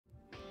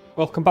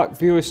Welcome back,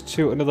 viewers,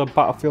 to another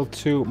Battlefield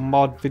 2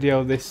 mod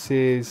video. This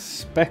is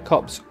Spec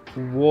Ops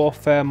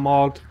Warfare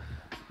mod.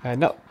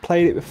 Not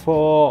played it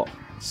before,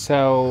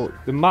 so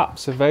the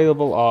maps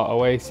available are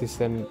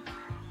Oasis, and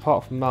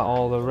apart from that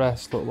all the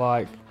rest look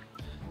like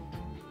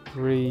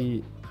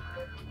remastered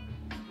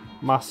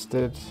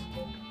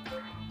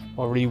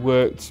or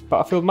reworked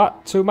Battlefield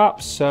 2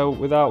 maps. So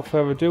without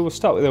further ado, we'll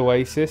start with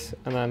Oasis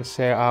and then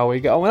see how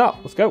we get on with that.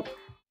 Let's go.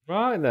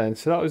 Right then,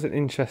 so that was an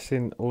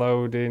interesting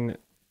loading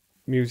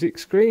music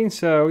screen.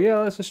 So yeah,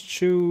 let's just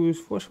choose,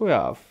 what should we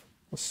have?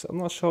 I'm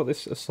not sure what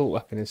this assault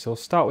weapon is, so we'll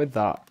start with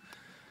that.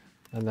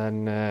 And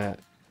then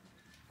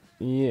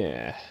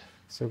yeah,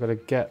 so we've got to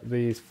get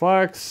these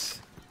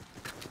flags.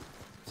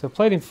 So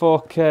played in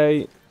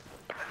 4K.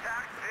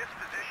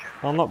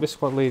 I'll not be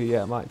squad leader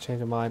yet, I might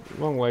change my mind.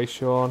 Wrong way,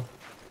 Sean.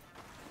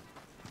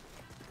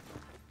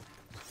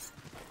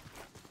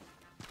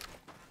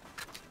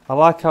 I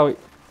like how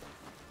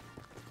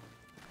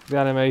the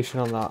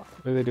animation on that,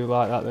 really do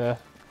like that there.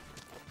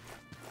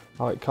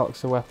 How it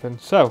cocks the weapon.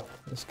 So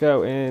let's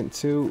go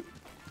into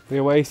the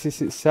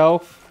Oasis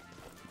itself.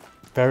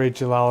 Very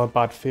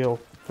Jalalabad feel,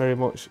 very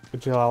much a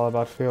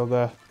Jalalabad feel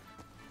there.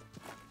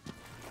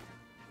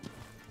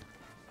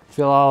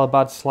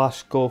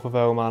 Jalalabad / Gulf of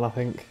Oman, I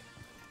think.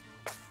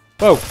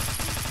 Whoa!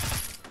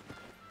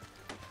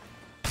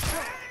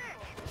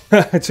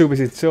 Too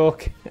busy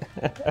talking.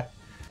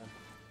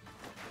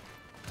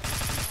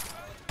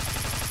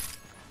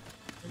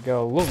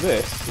 Go, love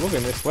this,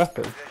 loving this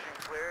weapon.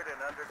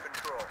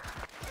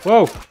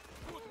 Whoa!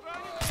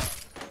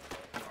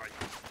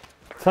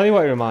 Tell you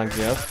what it reminds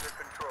me of.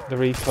 The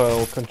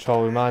recoil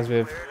control reminds me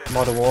of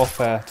Modern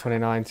Warfare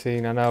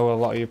 2019. I know a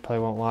lot of you probably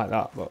won't like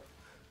that, but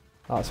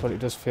that's what it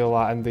does feel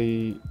like, and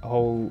the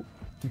whole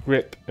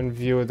grip and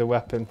view of the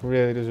weapon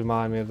really does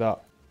remind me of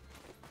that.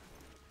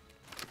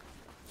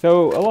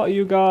 So a lot of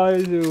you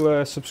guys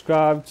who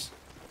subscribed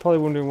probably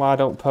wondering why I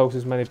don't post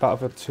as many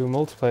Battlefield 2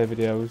 multiplayer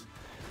videos.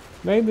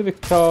 Mainly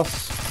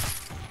because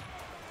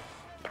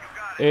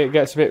it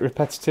gets a bit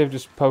repetitive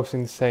just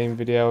posting the same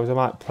videos. I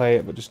might play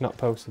it but just not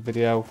post the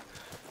video.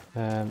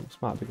 This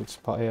might be a good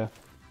spot here.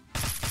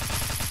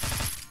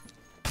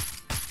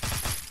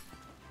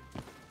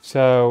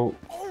 So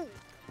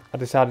I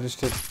decided just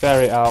to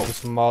vary it out with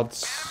some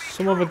mods.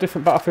 Some other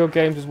different Battlefield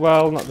games as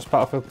well, not just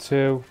Battlefield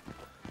 2.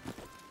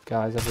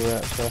 Guys everywhere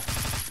actually.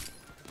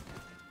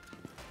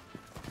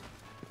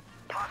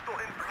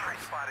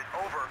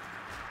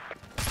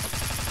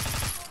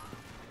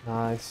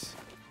 Nice.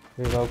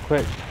 Reload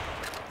quick.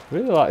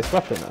 Really like this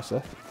weapon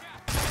actually.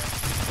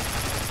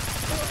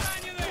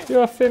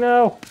 You're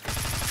final.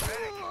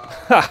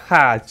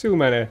 Haha, too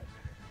many. As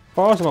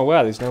far as I'm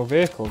aware, there's no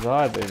vehicles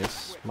either in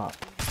this map.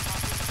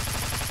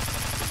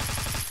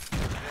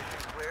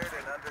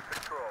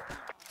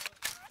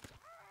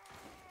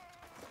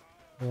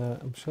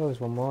 I'm sure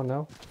there's one more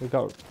now. I think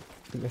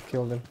they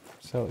killed him.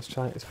 So let's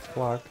try his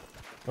flag.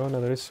 Oh no,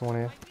 there is someone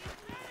here.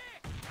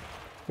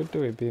 Could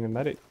do it being a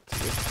medic, to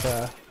be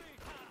fair.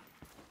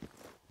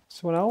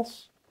 Someone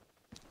else?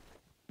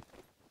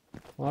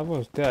 Well,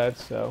 everyone's dead,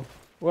 so...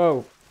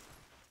 Whoa!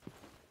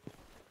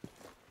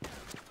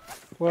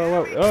 Whoa,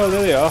 whoa. Oh,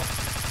 there they are.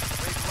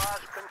 We've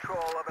lost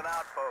control of an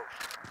outpost.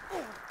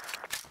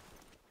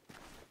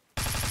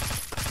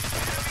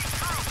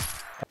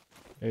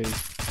 Hey.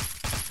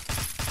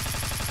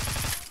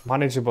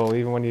 Manageable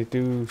even when you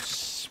do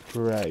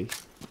spray.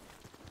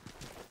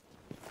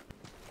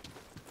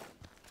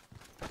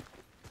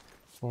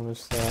 Someone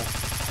is there.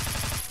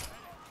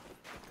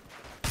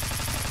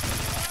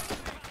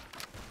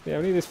 Yeah,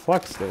 we need this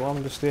flag still.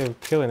 I'm just here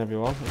killing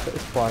everyone. Let's get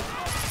this flag.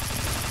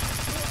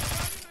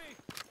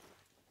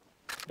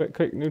 Quick,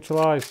 quick,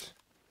 neutralise.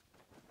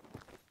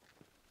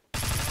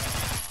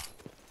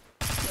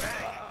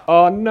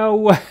 Oh, no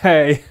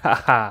way!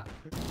 Haha.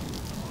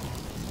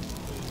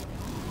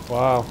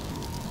 Wow.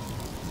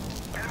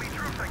 Enemy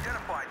troops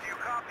identified. Do you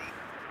copy?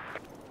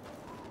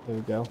 There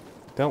we go.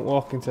 Don't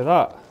walk into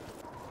that.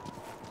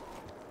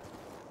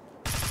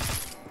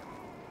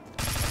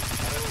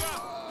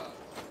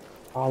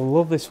 I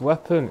love this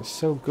weapon, it's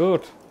so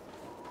good.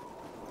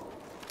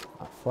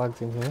 That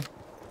flag's in here.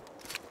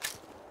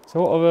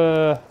 So what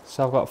other...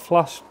 So I've got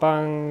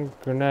flashbang,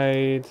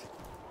 grenade,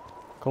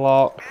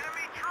 Glock,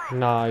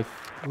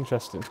 knife.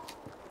 Interesting.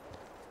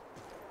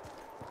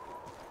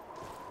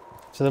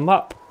 So the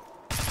map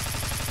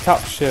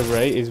capture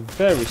rate is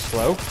very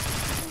slow.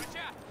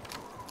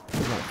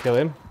 Did not kill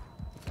him.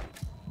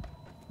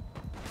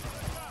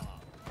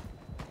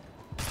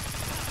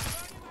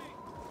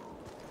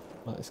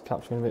 It's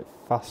capturing a bit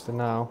faster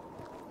now.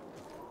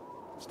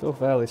 Still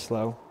fairly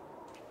slow.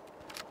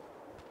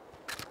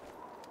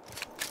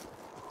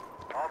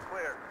 All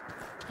clear.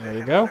 There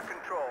you go.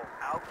 Control.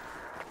 Out.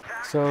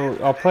 So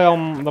I'll play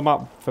on the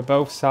map for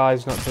both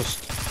sides, not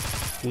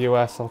just the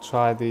US. I'll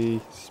try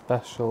the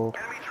special,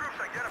 Enemy troops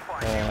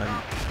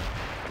identified.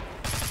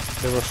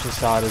 the Russian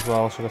side as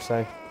well, should I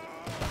say.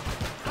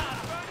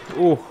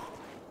 Ooh.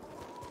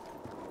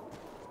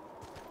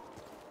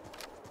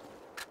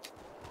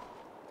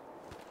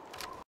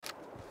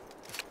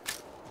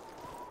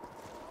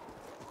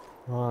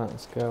 Alright,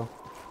 let's go.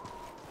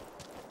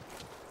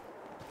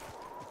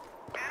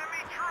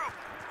 Enemy troop.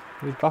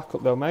 Need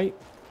backup though, mate.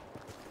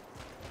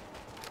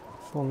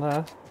 There's one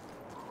there.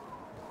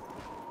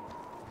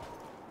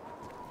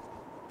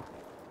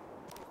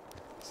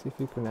 See if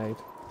you grenade.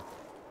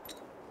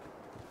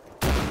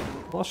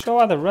 Not sure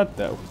why they're red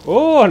though.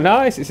 Oh,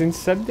 nice! It's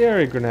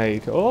incendiary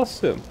grenade.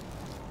 Awesome.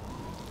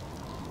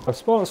 I've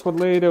spawned a squad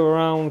leader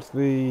around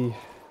the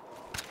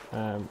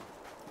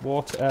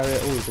water area.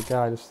 Oh, there's a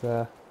guy just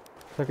there.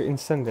 Like an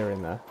incendiary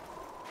in there.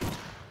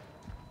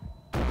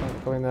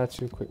 Don't go in there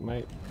too quick,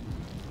 mate.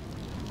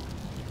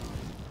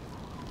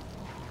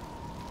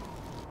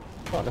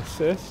 Got an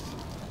assist.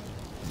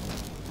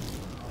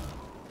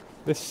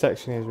 This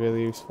section is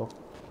really useful.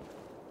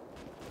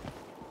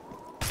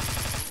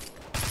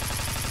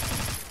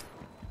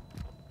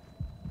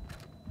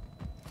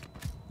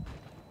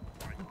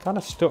 I'm kind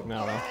of stuck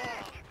now though.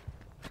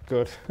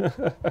 Good.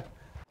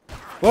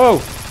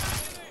 Whoa!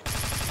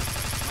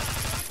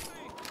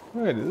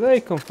 Where did they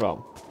come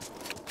from?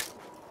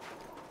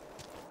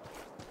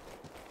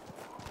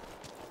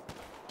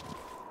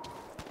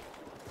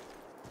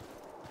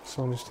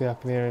 Someone just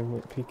up near him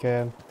with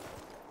PKM.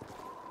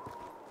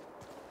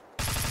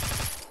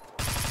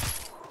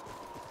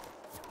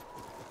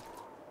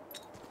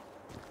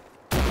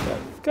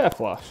 Get a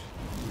flash.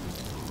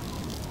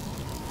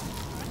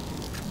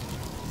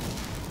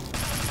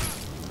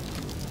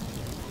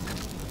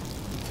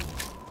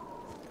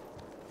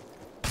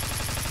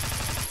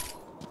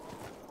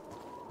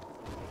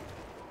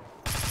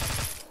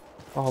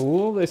 Oh, I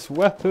love this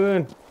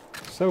weapon.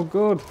 So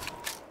good.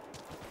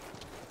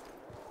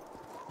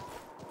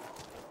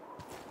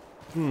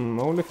 I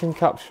wonder if I can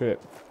capture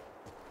it.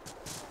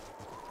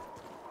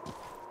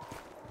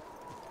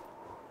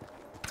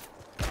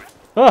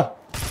 Ah!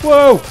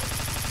 Whoa!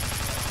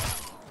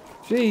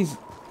 Jeez.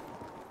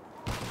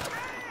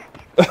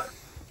 I'm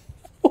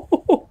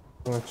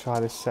gonna try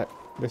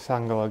this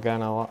angle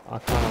again. I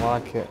kind of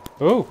like it.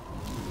 Oh!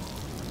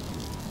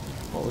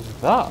 What was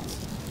that?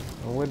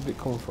 And where did it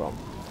come from?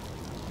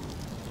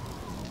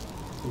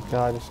 The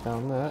guy just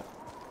down there.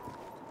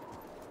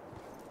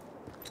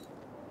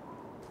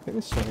 I think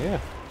this one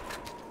here.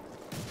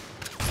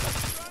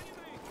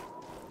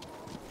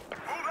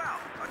 Move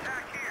out.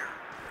 Attack here.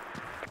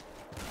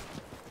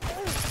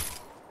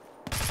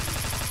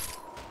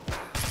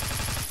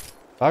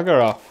 Bugger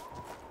off.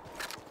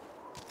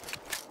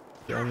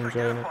 Yeah, I'm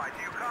enjoying it. Identified.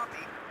 Do you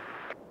copy?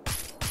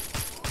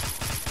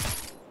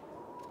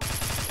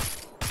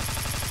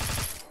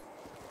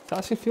 It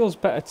actually feels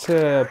better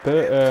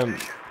to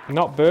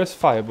not burst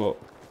fire, but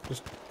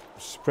just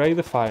spray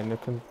the fire and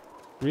it can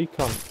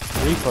recoil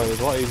is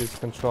a lot easier to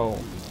control.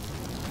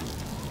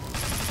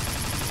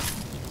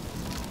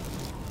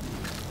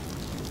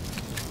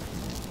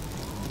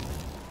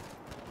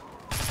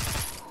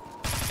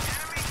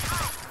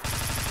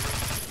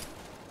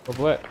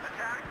 Lovely.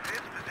 Attack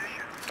this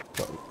position.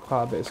 Got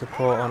quite a bit of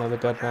support on the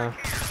dead now.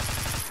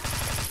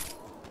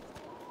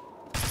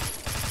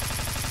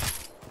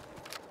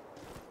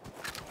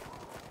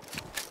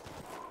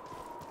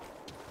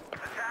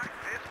 Attack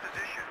this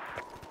position.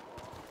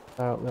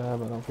 Out there,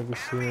 but I don't think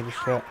he's seen me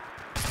just yet.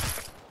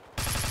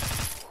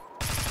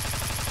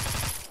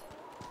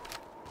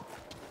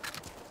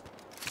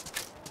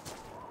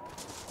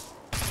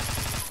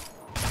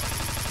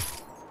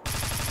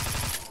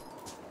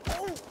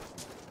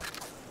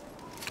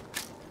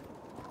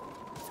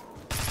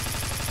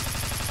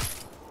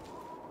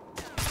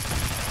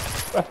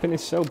 Weapon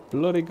is so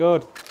bloody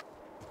good.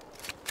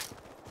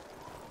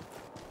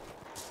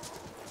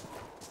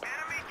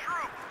 Enemy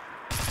troop.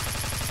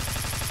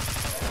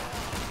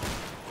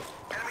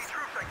 Enemy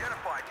troops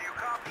identified. Do you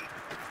copy?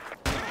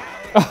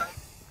 Attack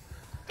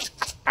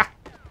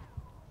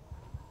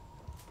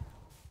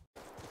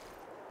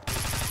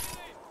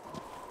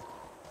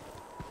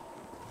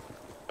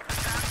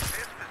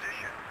this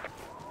position.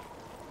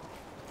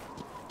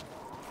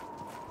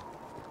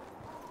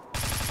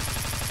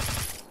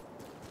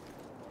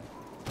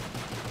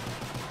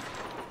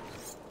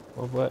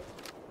 Lovely.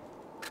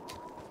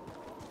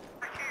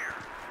 Attack here.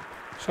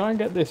 Try and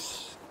get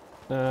this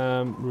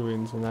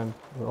ruins, and then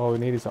all we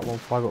need is that one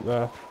flag up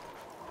there.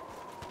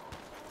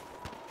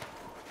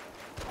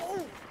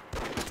 Being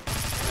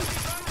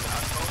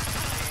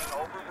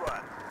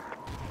overrun.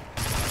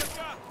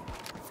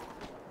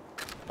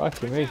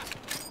 Lucky me.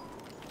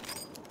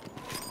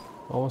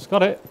 Almost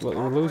got it, but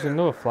we're losing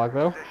another flag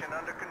though. Position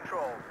under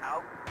control.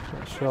 Out.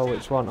 Not sure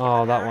which one.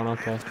 Oh, that one,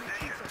 okay. Position.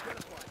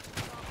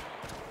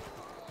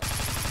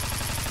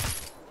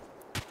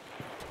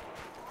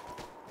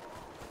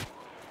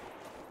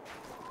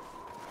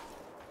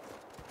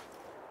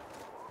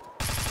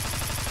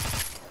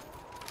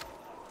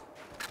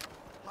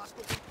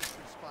 Hostile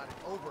infantry spotted.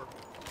 Over.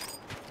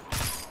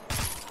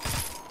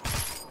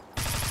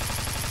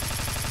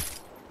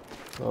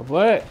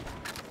 Lovely.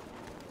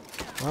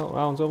 Well,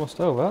 round's almost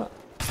over.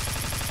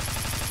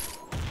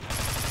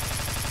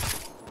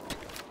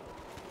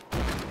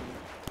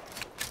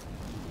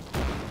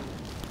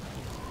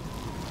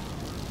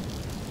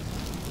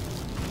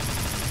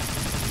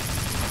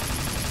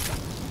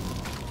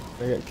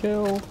 I get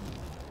killed.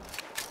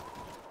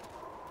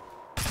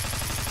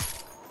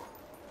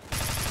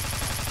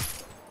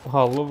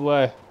 Oh,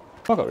 lovely.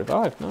 Oh, I got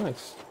revived.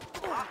 Nice.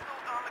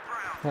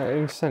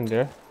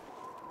 Incendiary.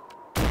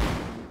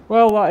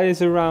 Well, that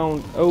is a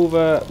round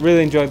over.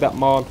 Really enjoyed that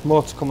mod.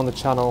 More to come on the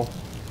channel.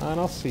 And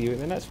I'll see you in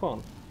the next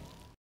one.